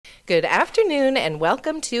Good afternoon and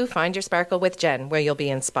welcome to Find Your Sparkle with Jen, where you'll be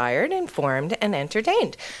inspired, informed, and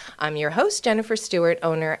entertained. I'm your host, Jennifer Stewart,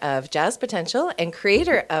 owner of Jazz Potential and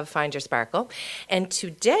creator of Find Your Sparkle. And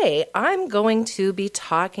today I'm going to be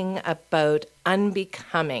talking about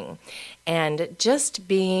unbecoming and just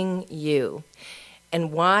being you.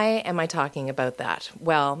 And why am I talking about that?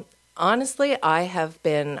 Well, honestly, I have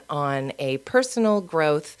been on a personal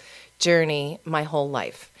growth journey my whole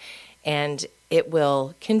life. And it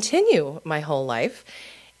will continue my whole life.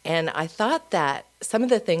 And I thought that some of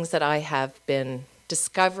the things that I have been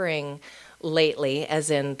discovering lately, as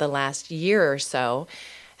in the last year or so,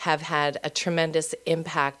 have had a tremendous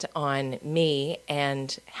impact on me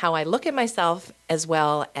and how I look at myself, as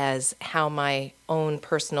well as how my own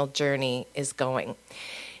personal journey is going.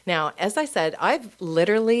 Now, as I said, I've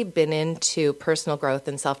literally been into personal growth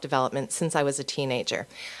and self-development since I was a teenager.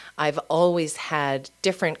 I've always had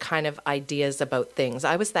different kind of ideas about things.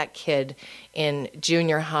 I was that kid in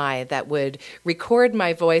junior high that would record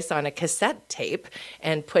my voice on a cassette tape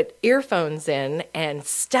and put earphones in and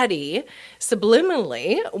study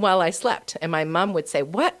subliminally while I slept. And my mom would say,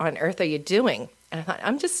 "What on earth are you doing?" And I thought,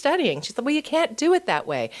 "I'm just studying." She said, "Well, you can't do it that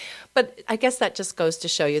way." But I guess that just goes to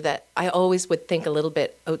show you that I always would think a little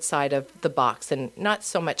bit outside of the box and not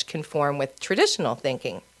so much conform with traditional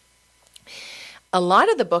thinking. A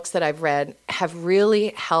lot of the books that I've read have really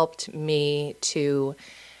helped me to,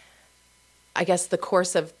 I guess, the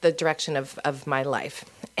course of the direction of my life.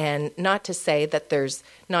 And not to say that there's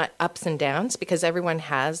not ups and downs, because everyone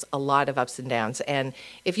has a lot of ups and downs. And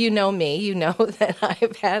if you know me, you know that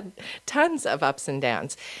I've had tons of ups and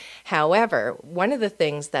downs. However, one of the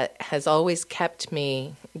things that has always kept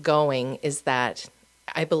me going is that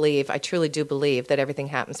I truly do believe that everything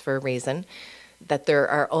happens for a reason, that there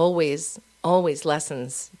are always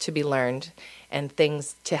lessons to be learned and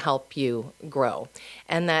things to help you grow.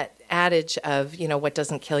 And that adage of, what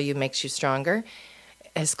doesn't kill you makes you stronger,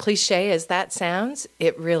 as cliche as that sounds,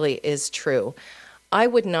 it really is true. I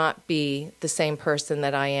would not be the same person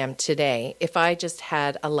that I am today if I just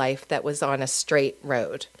had a life that was on a straight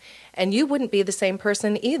road. And you wouldn't be the same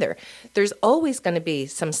person either. There's always going to be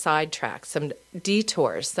some sidetracks, some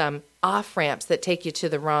detours, some off-ramps that take you to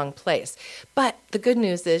the wrong place. But the good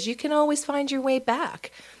news is you can always find your way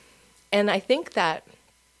back. And I think that,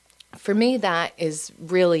 for me, that is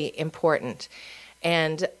really important.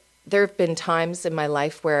 And there have been times in my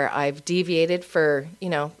life where I've deviated for,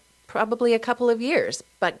 probably a couple of years,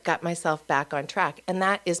 but got myself back on track. And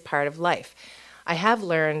that is part of life. I have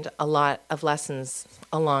learned a lot of lessons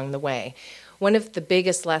along the way. One of the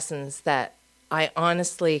biggest lessons that I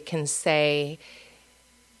honestly can say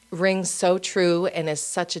rings so true and is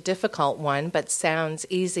such a difficult one, but sounds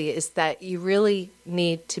easy, is that you really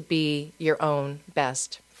need to be your own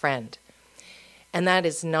best friend. And that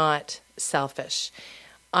is not selfish.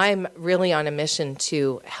 I'm really on a mission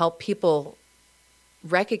to help people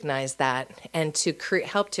recognize that and to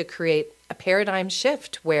help to create a paradigm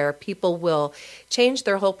shift where people will change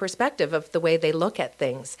their whole perspective of the way they look at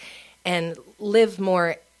things and live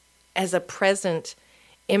more as a present,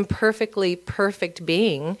 imperfectly perfect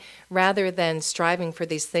being, rather than striving for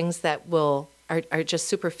these things that are just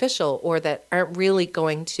superficial or that aren't really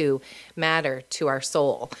going to matter to our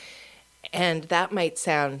soul. And that might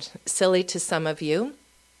sound silly to some of you.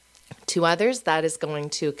 To others, that is going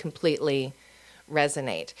to completely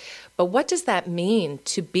resonate. But what does that mean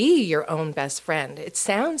to be your own best friend? It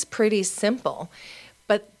sounds pretty simple,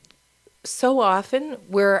 but so often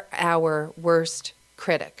we're our worst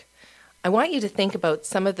critic. I want you to think about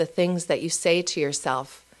some of the things that you say to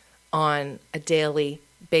yourself on a daily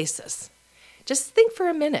basis. Just think for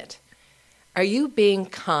a minute. Are you being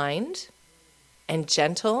kind and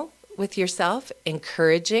gentle with yourself,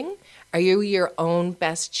 encouraging? Are you your own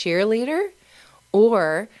best cheerleader?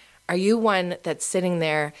 Or are you one that's sitting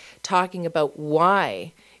there talking about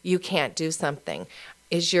why you can't do something?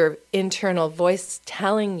 Is your internal voice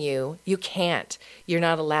telling you you can't, you're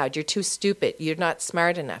not allowed, you're too stupid, you're not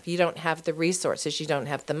smart enough, you don't have the resources, you don't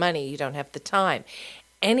have the money, you don't have the time?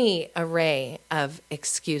 Any array of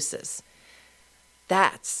excuses.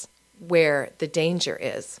 That's where the danger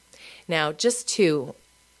is. Now, just to,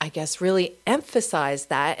 I guess, really emphasize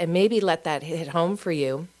that and maybe let that hit home for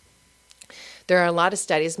you, there are a lot of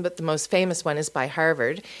studies, but the most famous one is by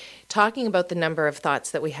Harvard, talking about the number of thoughts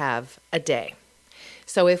that we have a day.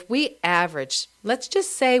 So if we average, let's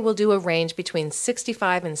just say we'll do a range between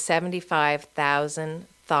 65 and 75,000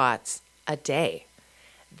 thoughts a day.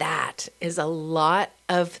 That is a lot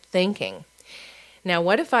of thinking. Now,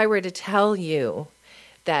 what if I were to tell you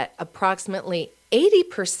that approximately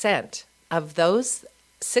 80% of those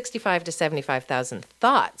 65 to 75,000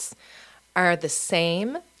 thoughts are the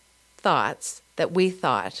same thoughts that we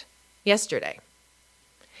thought yesterday.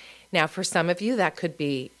 Now, for some of you, that could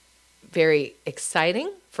be very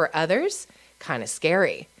exciting. For others, kind of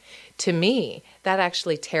scary. To me, that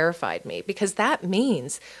actually terrified me, because that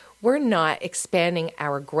means we're not expanding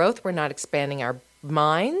our growth. We're not expanding our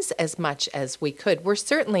minds as much as we could. We're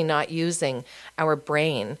certainly not using our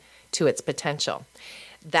brain to its potential.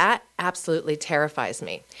 That absolutely terrifies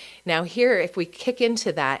me. Now here, if we kick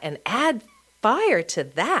into that and add fire to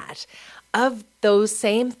that, of those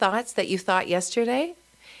same thoughts that you thought yesterday,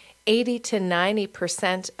 80 to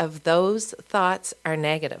 90% of those thoughts are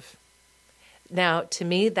negative. Now, to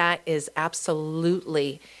me, that is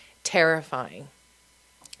absolutely terrifying.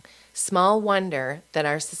 Small wonder that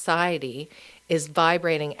our society is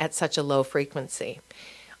vibrating at such a low frequency.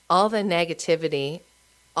 All the negativity,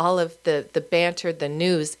 all of the banter, the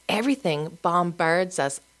news, everything bombards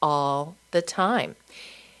us all the time.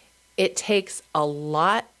 It takes a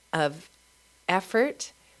lot of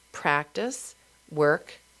effort, practice,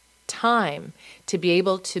 work, time to be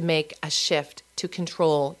able to make a shift to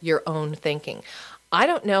control your own thinking. I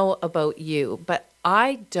don't know about you, but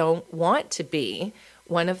I don't want to be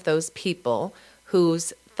one of those people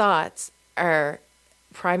whose thoughts are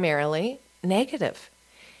primarily negative.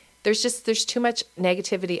 There's too much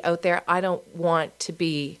negativity out there. I don't want to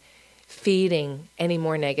be feeding any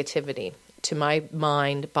more negativity to my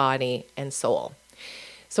mind, body, and soul.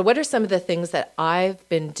 So what are some of the things that I've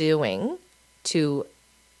been doing to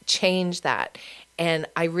change that? And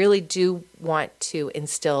I really do want to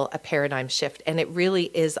instill a paradigm shift. And it really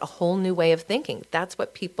is a whole new way of thinking. That's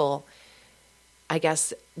what people, I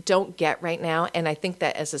guess, don't get right now. And I think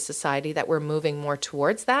that as a society that we're moving more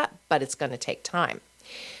towards that, but it's going to take time.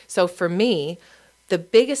 So for me, the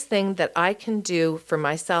biggest thing that I can do for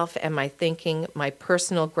myself and my thinking, my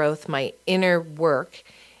personal growth, my inner work,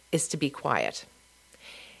 is to be quiet.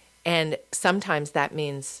 And sometimes that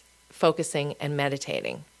means focusing and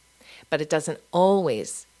meditating. But it doesn't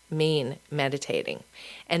always mean meditating.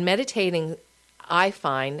 And meditating, I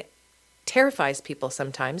find, terrifies people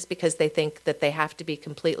sometimes, because they think that they have to be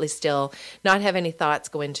completely still, not have any thoughts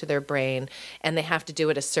go into their brain, and they have to do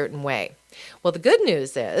it a certain way. Well, the good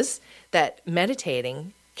news is that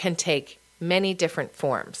meditating can take many different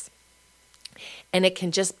forms. And it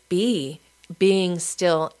can just be being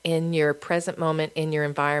still in your present moment, in your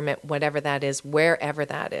environment, whatever that is, wherever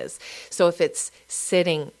that is. So if it's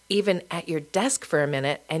sitting even at your desk for a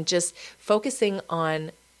minute and just focusing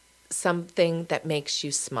on something that makes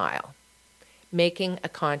you smile, making a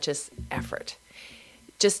conscious effort,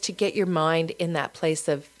 just to get your mind in that place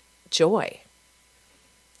of joy.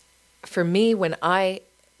 For me, when I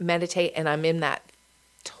meditate and I'm in that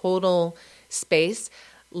total space,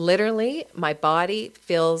 literally my body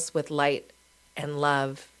fills with light and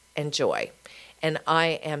love and joy. And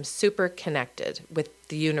I am super connected with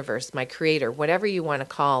the universe, my creator, whatever you want to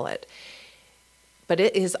call it. But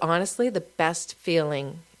it is honestly the best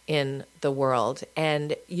feeling in the world.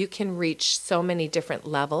 And you can reach so many different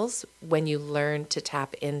levels when you learn to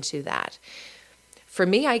tap into that. For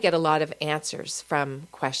me, I get a lot of answers from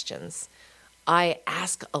questions. I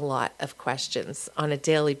ask a lot of questions on a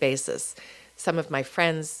daily basis. Some of my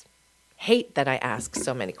friends hate that I ask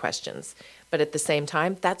so many questions, but at the same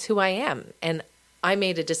time, that's who I am. And I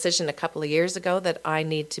made a decision a couple of years ago that I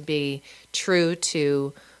need to be true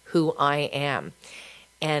to who I am.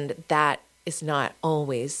 And that is not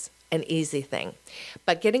always an easy thing.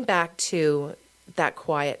 But getting back to that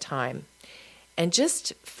quiet time and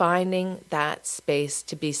just finding that space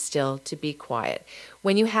to be still, to be quiet.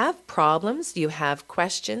 When you have problems, you have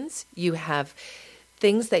questions, you have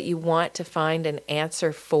things that you want to find an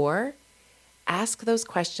answer for, ask those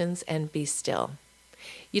questions and be still.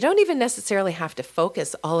 You don't even necessarily have to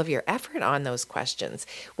focus all of your effort on those questions.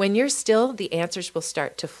 When you're still, the answers will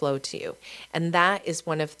start to flow to you. And that is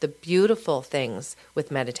one of the beautiful things with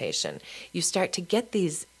meditation. You start to get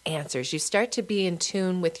these answers. You start to be in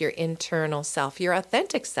tune with your internal self, your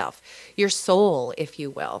authentic self, your soul, if you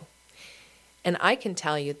will. And I can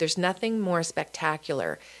tell you, there's nothing more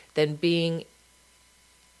spectacular than being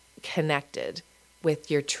connected with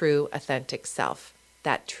your true, authentic self,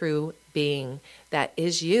 that true being that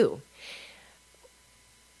is you.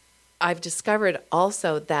 I've discovered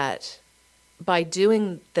also that by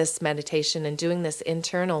doing this meditation and doing this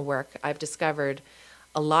internal work, I've discovered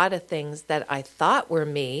a lot of things that I thought were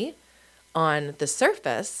me on the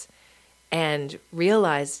surface and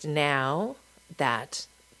realized now that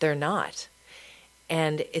they're not.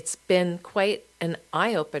 And it's been quite an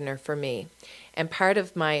eye-opener for me. And part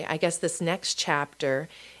of my, I guess this next chapter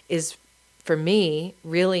is for me,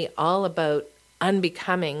 really all about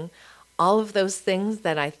unbecoming all of those things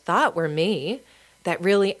that I thought were me that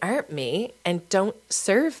really aren't me and don't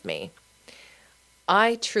serve me.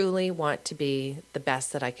 I truly want to be the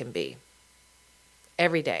best that I can be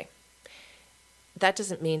every day. That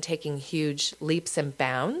doesn't mean taking huge leaps and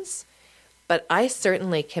bounds, but I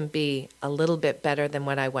certainly can be a little bit better than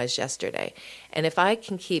what I was yesterday. And if I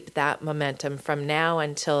can keep that momentum from now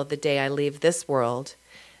until the day I leave this world,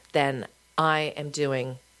 then I am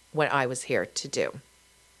doing what I was here to do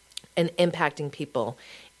and impacting people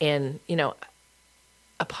in,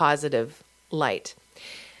 a positive light.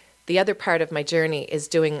 The other part of my journey is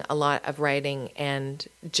doing a lot of writing and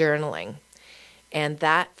journaling. And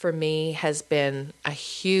that for me has been a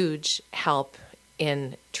huge help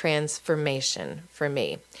in transformation for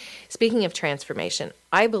me. Speaking of transformation,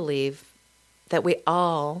 I believe that we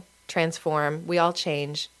all transform, we all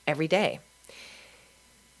change every day.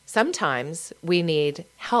 Sometimes we need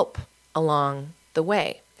help along the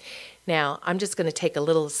way. Now, I'm just going to take a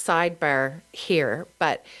little sidebar here,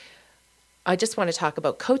 but I just want to talk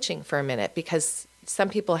about coaching for a minute because some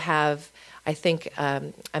people have, I think,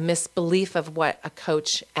 a misbelief of what a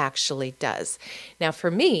coach actually does. Now, for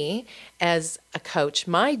me, as a coach,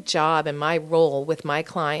 my job and my role with my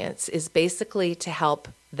clients is basically to help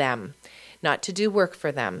them, not to do work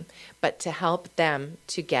for them, but to help them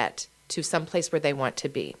to get to some place where they want to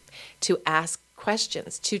be, to ask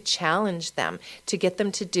questions, to challenge them, to get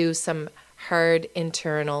them to do some hard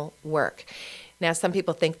internal work. Now, some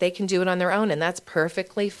people think they can do it on their own, and that's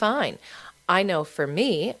perfectly fine. I know for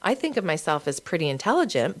me, I think of myself as pretty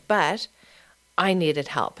intelligent, but I needed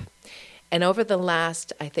help. And over the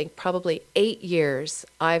last, I think, probably 8 years,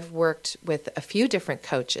 I've worked with a few different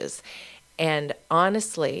coaches. And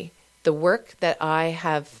honestly, the work that I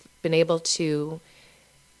have been able to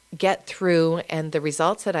get through and the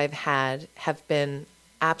results that I've had have been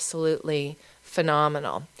absolutely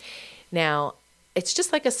phenomenal. Now, it's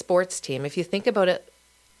just like a sports team. If you think about it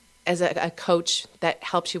as a coach that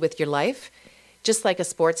helps you with your life, just like a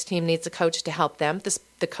sports team needs a coach to help them,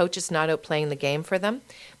 the coach is not out playing the game for them,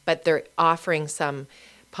 but they're offering some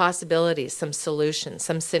possibilities, some solutions,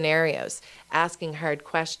 some scenarios, asking hard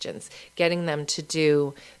questions, getting them to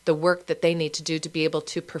do the work that they need to do to be able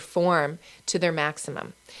to perform to their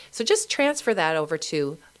maximum. So just transfer that over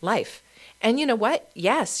to life. And you know what?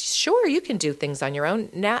 Yes, sure, you can do things on your own.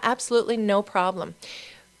 Now, absolutely no problem.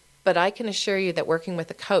 But I can assure you that working with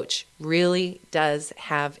a coach really does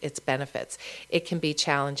have its benefits. It can be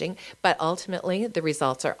challenging, but ultimately the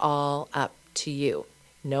results are all up to you.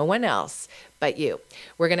 No one else but you.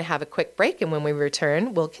 We're going to have a quick break, and when we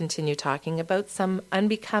return, we'll continue talking about some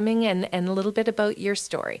unbecoming and a little bit about your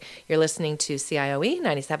story. You're listening to CIOE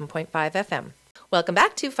 97.5 FM. Welcome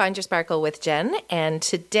back to Find Your Sparkle with Jen, and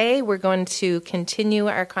today we're going to continue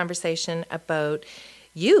our conversation about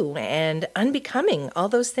you and unbecoming, all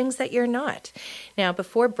those things that you're not. Now,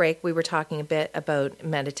 before break, we were talking a bit about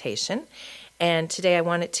meditation, and today I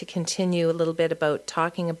wanted to continue a little bit about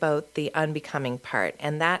talking about the unbecoming part,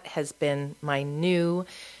 and that has been my new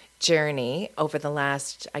journey over the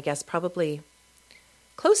last, I guess, probably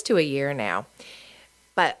close to a year now.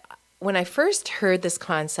 But when I first heard this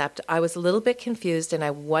concept, I was a little bit confused and I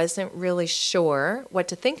wasn't really sure what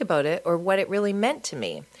to think about it or what it really meant to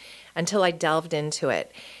me until I delved into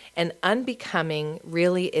it. And unbecoming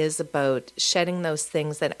really is about shedding those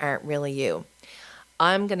things that aren't really you.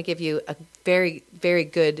 I'm going to give you a very, very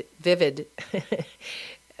good, vivid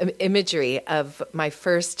imagery of my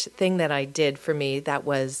first thing that I did for me that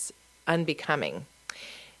was unbecoming.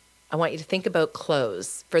 I want you to think about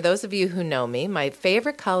clothes. For those of you who know me, my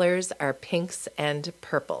favorite colors are pinks and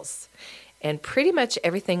purples. And pretty much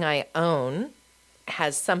everything I own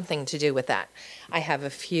has something to do with that. I have a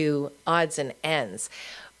few odds and ends.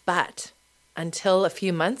 But until a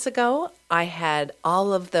few months ago, I had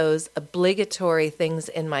all of those obligatory things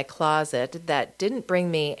in my closet that didn't bring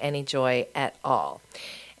me any joy at all.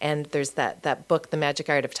 And there's that book, The Magic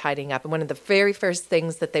Art of Tidying Up. And one of the very first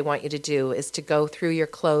things that they want you to do is to go through your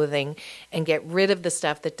clothing and get rid of the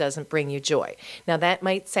stuff that doesn't bring you joy. Now, that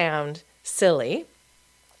might sound silly,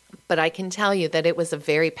 but I can tell you that it was a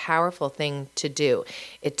very powerful thing to do.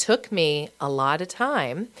 It took me a lot of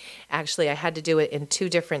time. Actually, I had to do it in 2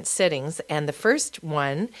 different sittings. And the first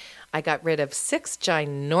one, I got rid of 6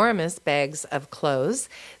 ginormous bags of clothes.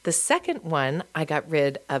 The second one, I got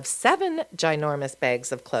rid of 7 ginormous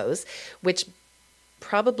bags of clothes, which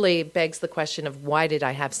probably begs the question of why did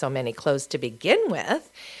I have so many clothes to begin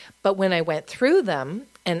with? But when I went through them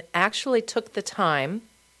and actually took the time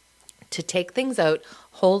to take things out,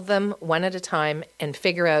 hold them one at a time, and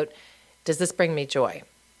figure out, does this bring me joy?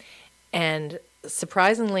 And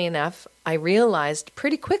surprisingly enough, I realized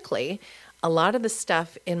pretty quickly a lot of the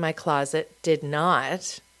stuff in my closet did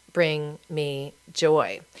not bring me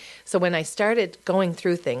joy. So when I started going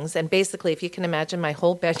through things, and basically, if you can imagine my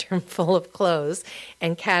whole bedroom full of clothes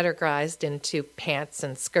and categorized into pants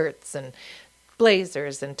and skirts and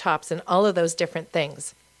blazers and tops and all of those different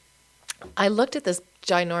things, I looked at this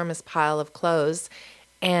ginormous pile of clothes,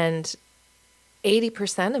 and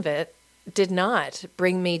 80% of it did not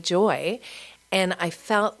bring me joy. And I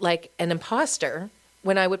felt like an imposter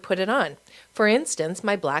when I would put it on. For instance,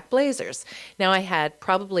 my black blazers. Now, I had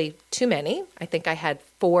probably too many. I think I had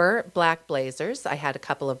 4 black blazers. I had a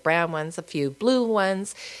couple of brown ones, a few blue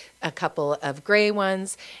ones, a couple of gray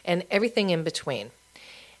ones, and everything in between.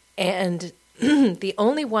 And the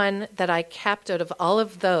only one that I kept out of all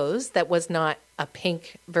of those that was not a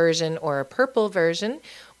pink version or a purple version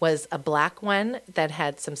was a black one that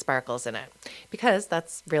had some sparkles in it, because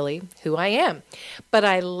that's really who I am. But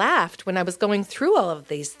I laughed when I was going through all of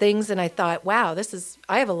these things, and I thought, wow,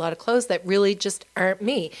 I have a lot of clothes that really just aren't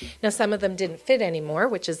me. Now, some of them didn't fit anymore,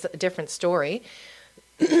 which is a different story.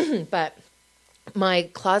 But my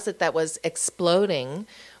closet that was exploding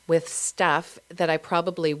with stuff that I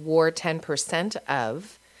probably wore 10%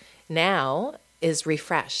 of now is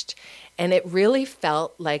refreshed. And it really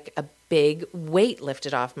felt like a big weight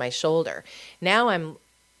lifted off my shoulder. Now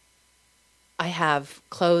I have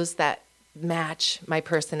clothes that match my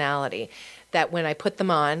personality, that when I put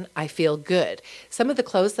them on, I feel good. Some of the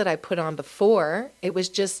clothes that I put on before, it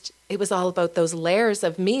was all about those layers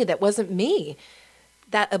of me that wasn't me.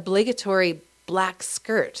 That obligatory black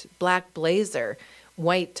skirt, black blazer,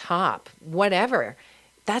 white top, whatever.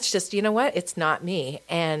 That's just, you know what? It's not me.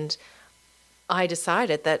 And I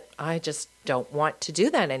decided that I just don't want to do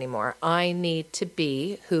that anymore. I need to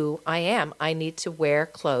be who I am. I need to wear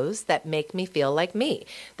clothes that make me feel like me,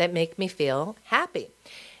 that make me feel happy.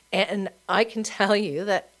 And I can tell you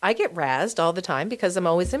that I get razzed all the time because I'm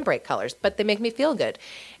always in bright colors, but they make me feel good.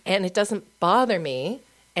 And it doesn't bother me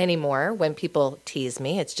anymore when people tease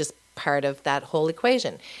me. It's just part of that whole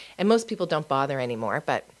equation. And most people don't bother anymore,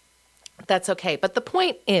 but that's okay. But the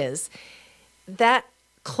point is that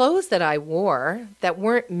clothes that I wore that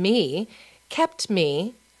weren't me kept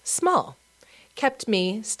me small, kept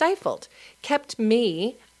me stifled, kept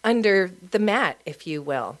me under the mat, if you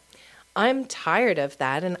will. I'm tired of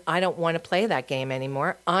that, and I don't want to play that game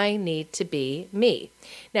anymore. I need to be me.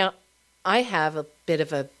 Now, I have a bit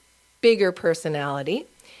of a bigger personality,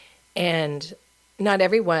 and not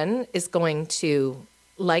everyone is going to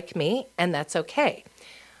like me, and that's okay.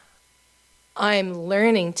 I'm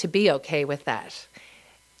learning to be okay with that.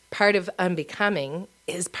 Part of unbecoming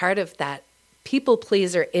is part of that people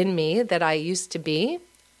pleaser in me that I used to be.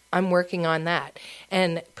 I'm working on that.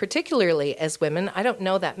 And particularly as women, I don't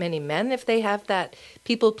know that many men if they have that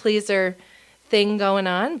people pleaser thing going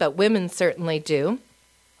on, but women certainly do.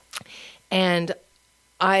 And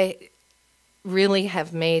I really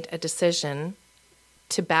have made a decision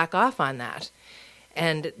to back off on that.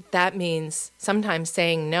 And that means sometimes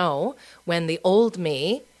saying no when the old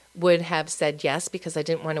me would have said yes because I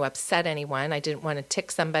didn't want to upset anyone. I didn't want to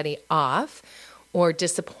tick somebody off or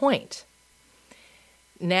disappoint.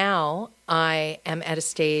 Now I am at a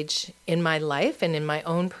stage in my life and in my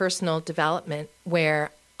own personal development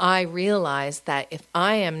where I realize that if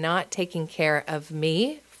I am not taking care of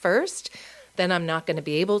me first, then I'm not going to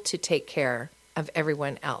be able to take care of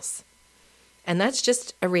everyone else. And that's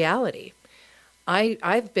just a reality.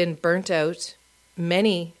 I've been burnt out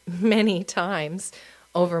many, many times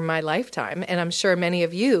over my lifetime, and I'm sure many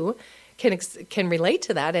of you can relate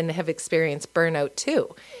to that and have experienced burnout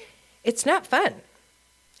too. It's not fun.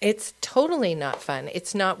 It's totally not fun.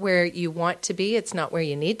 It's not where you want to be. It's not where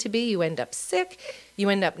you need to be. You end up sick. You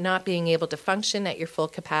end up not being able to function at your full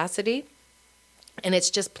capacity, and it's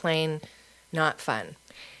just plain not fun.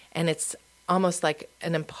 And it's almost like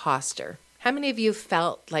an imposter. How many of you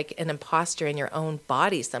felt like an imposter in your own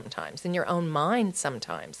body sometimes, in your own mind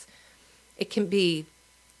sometimes? It can be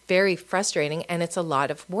very frustrating, and it's a lot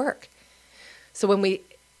of work. So when we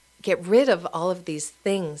get rid of all of these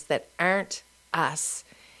things that aren't us,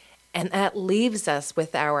 and that leaves us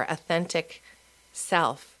with our authentic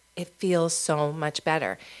self, it feels so much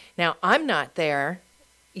better. Now, I'm not there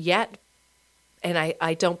yet, and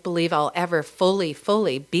I don't believe I'll ever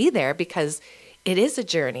fully be there because it is a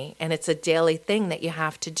journey and it's a daily thing that you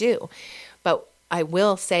have to do. But I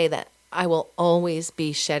will say that I will always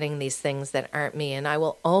be shedding these things that aren't me, and I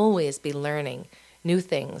will always be learning new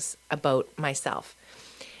things about myself.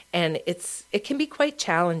 And it can be quite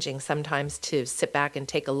challenging sometimes to sit back and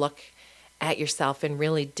take a look at yourself and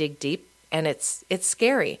really dig deep, and it's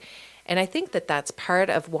scary. And I think that that's part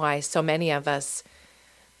of why so many of us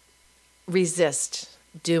resist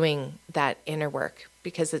doing that inner work,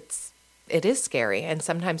 because it is scary. And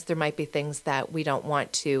sometimes there might be things that we don't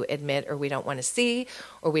want to admit, or we don't want to see,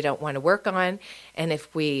 or we don't want to work on. And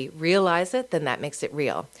if we realize it, then that makes it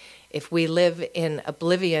real. If we live in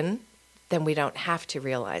oblivion, then we don't have to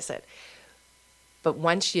realize it. But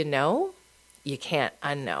once you know, you can't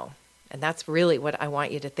unknow. And that's really what I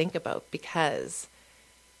want you to think about, because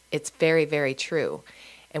it's very, very true.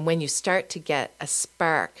 And when you start to get a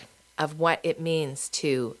spark of what it means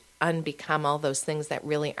to unbecome all those things that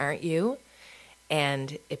really aren't you,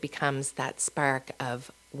 and it becomes that spark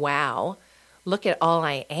of, wow, look at all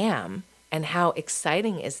I am, and how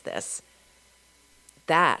exciting is this?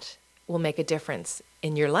 That will make a difference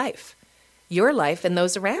in your life and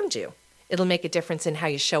those around you. It'll make a difference in how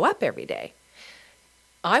you show up every day.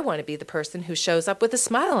 I want to be the person who shows up with a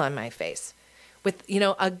smile on my face, with,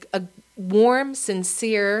 a warm,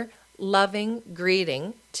 sincere, loving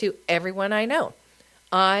greeting to everyone I know.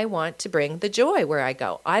 I want to bring the joy where I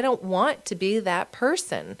go. I don't want to be that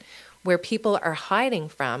person where people are hiding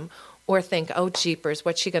from, or think, oh, jeepers,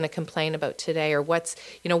 what's she going to complain about today? Or what's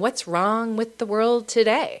wrong with the world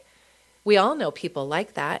today? We all know people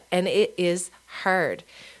like that, and it is hard.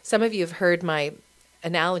 Some of you have heard my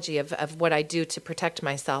analogy of what I do to protect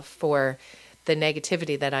myself for the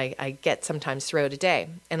negativity that I get sometimes throughout a day.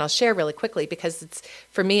 And I'll share really quickly, because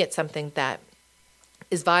for me, it's something that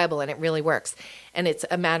is viable and it really works. And it's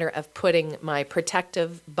a matter of putting my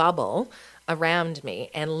protective bubble around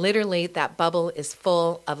me. And literally that bubble is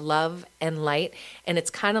full of love and light, and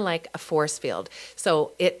it's kind of like a force field.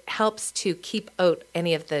 So it helps to keep out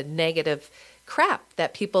any of the negative crap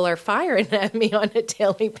that people are firing at me on a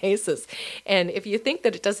daily basis. And if you think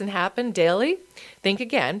that it doesn't happen daily, think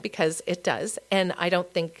again, because it does. And I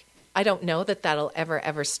don't know that that'll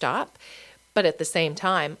ever stop. But at the same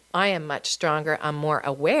time, I am much stronger. I'm more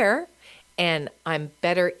aware, and I'm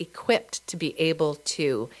better equipped to be able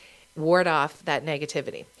to ward off that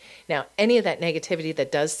negativity. Now, any of that negativity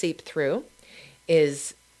that does seep through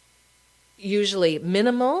is usually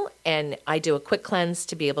minimal, and I do a quick cleanse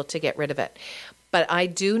to be able to get rid of it. But I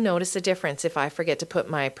do notice a difference if I forget to put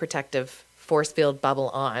my protective force field bubble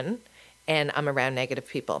on and I'm around negative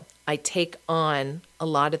people. I take on a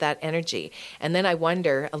lot of that energy. And then I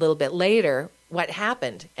wonder a little bit later what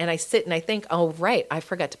happened. And I sit and I think, oh, right, I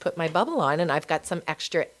forgot to put my bubble on, and I've got some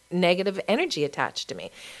extra negative energy attached to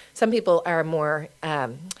me. Some people are more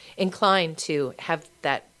inclined to have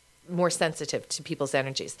that, more sensitive to people's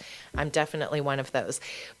energies. I'm definitely one of those.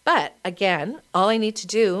 But again, all I need to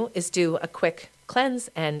do is do a quick cleanse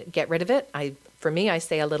and get rid of it. For me, I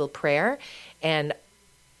say a little prayer and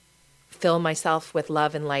fill myself with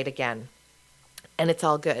love and light again. And it's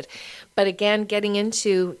all good. But again, getting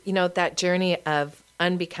into, that journey of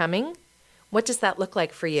unbecoming, what does that look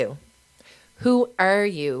like for you? Who are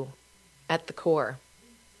you at the core?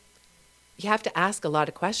 You have to ask a lot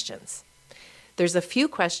of questions. There's a few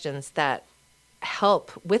questions that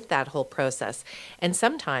help with that whole process. And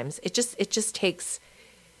sometimes it just takes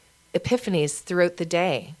epiphanies throughout the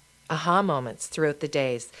day, aha moments throughout the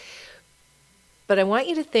days. But I want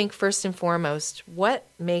you to think first and foremost, what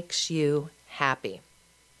makes you happy?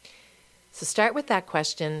 So start with that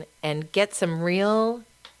question and get some real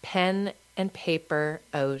pen and paper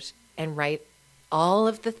out and write all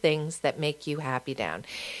of the things that make you happy down.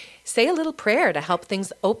 Say a little prayer to help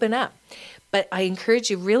things open up. But I encourage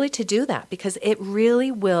you really to do that, because it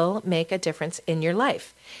really will make a difference in your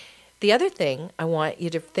life. The other thing I want you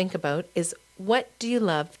to think about is, what do you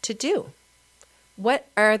love to do? What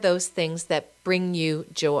are those things that bring you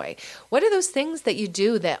joy? What are those things that you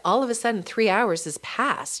do that all of a sudden 3 hours is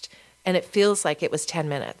past and it feels like it was 10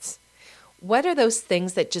 minutes? What are those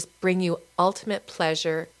things that just bring you ultimate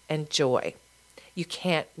pleasure and joy? You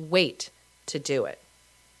can't wait to do it.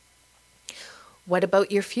 What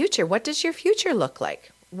about your future? What does your future look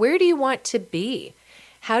like? Where do you want to be?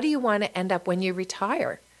 How do you want to end up when you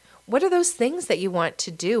retire? What are those things that you want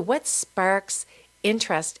to do? What sparks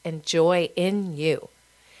interest and joy in you?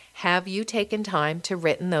 Have you taken time to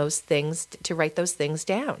write those things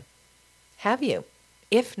down? Have you?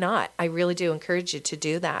 If not, I really do encourage you to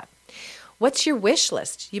do that. What's your wish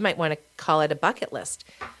list? You might want to call it a bucket list.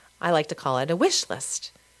 I like to call it a wish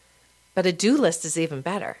list. But a do list is even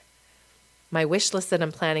better. My wish list that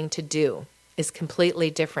I'm planning to do is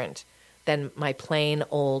completely different than my plain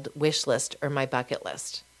old wish list or my bucket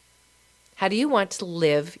list. How do you want to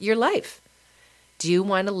live your life? Do you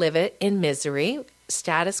want to live it in misery,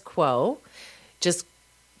 status quo, just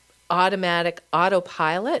automatic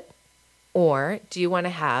autopilot? Or do you want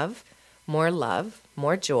to have more love,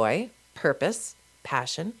 more joy, purpose,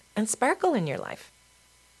 passion, and sparkle in your life.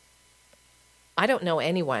 I don't know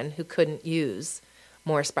anyone who couldn't use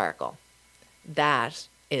more sparkle. That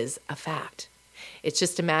is a fact. It's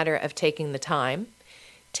just a matter of taking the time,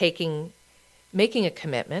 making a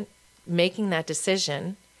commitment, making that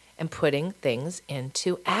decision, and putting things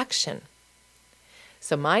into action.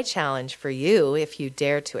 So my challenge for you, if you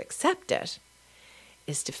dare to accept it,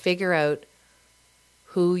 is to figure out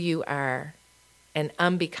who you are and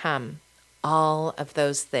unbecome all of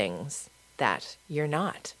those things that you're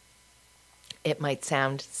not. It might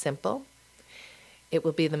sound simple. It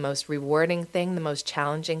will be the most rewarding thing, the most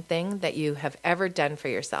challenging thing that you have ever done for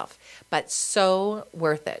yourself, but so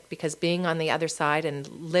worth it, because being on the other side and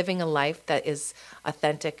living a life that is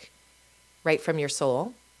authentic right from your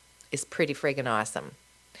soul is pretty friggin' awesome.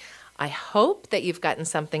 I hope that you've gotten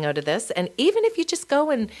something out of this, and even if you just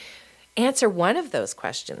go and answer one of those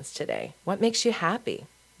questions today, what makes you happy?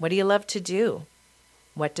 What do you love to do?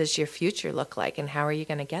 What does your future look like, and how are you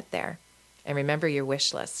going to get there? And remember your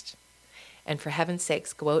wish list. And for heaven's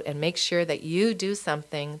sakes, go out and make sure that you do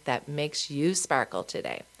something that makes you sparkle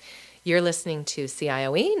today. You're listening to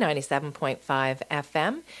CIOE 97.5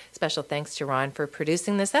 FM. Special thanks to Ron for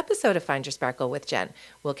producing this episode of Find Your Sparkle with Jen.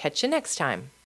 We'll catch you next time.